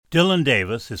Dylan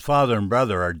Davis, his father and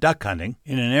brother, are duck hunting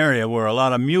in an area where a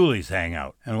lot of mulies hang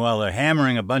out. And while they're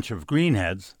hammering a bunch of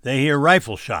greenheads, they hear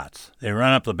rifle shots. They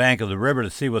run up the bank of the river to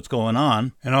see what's going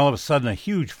on, and all of a sudden a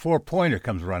huge 4-pointer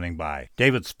comes running by.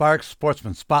 David Sparks,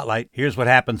 Sportsman Spotlight. Here's what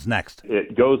happens next.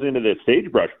 It goes into the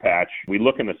sagebrush patch. We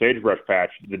look in the sagebrush patch.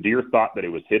 The deer thought that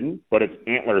it was hidden, but its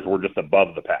antlers were just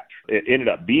above the patch. It ended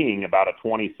up being about a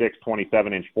 26,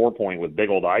 27-inch 4-point with big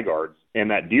old eye guards. And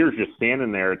that deer's just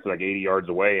standing there. It's like 80 yards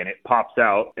away, and it pops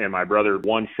out, and my brother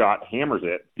one shot hammers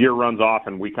it. Deer runs off,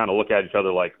 and we kind of look at each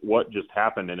other like, what just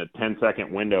happened? In a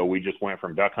 10-second window, we just went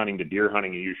from duck hunting to deer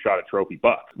hunting, and you shot a trophy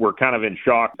buck. We're kind of in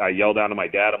shock. I yell down to my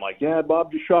dad. I'm like, Dad,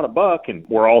 Bob just shot a buck, and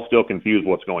we're all still confused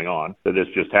what's going on, that this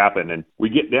just happened. And we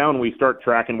get down, we start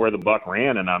tracking where the buck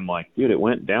ran, and I'm like, dude, it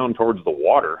went down towards the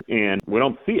water, and we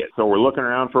don't see it. So we're looking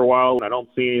around for a while, and I don't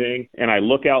see anything, and I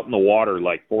look out in the water,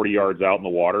 like 40 yards out in the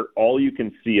water. All you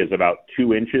can see is about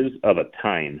 2 inches of a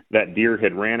tine. That deer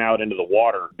had ran out into the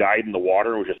water, died in the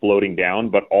water, was just floating down,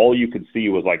 but all you could see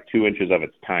was like 2 inches of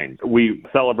its tine. We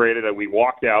celebrated it. We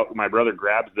walked out. My brother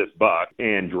grabs this buck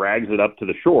and drags it up to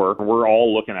the shore. We're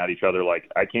all looking at each other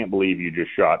like, I can't believe you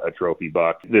just shot a trophy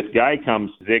buck. This guy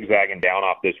comes zigzagging down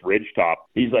off this ridge top.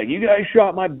 He's like, you guys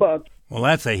shot my buck. Well,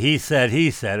 that's a he said,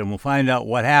 and we'll find out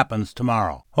what happens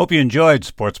tomorrow. Hope you enjoyed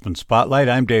Sportsman Spotlight.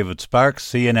 I'm David Sparks.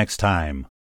 See you next time.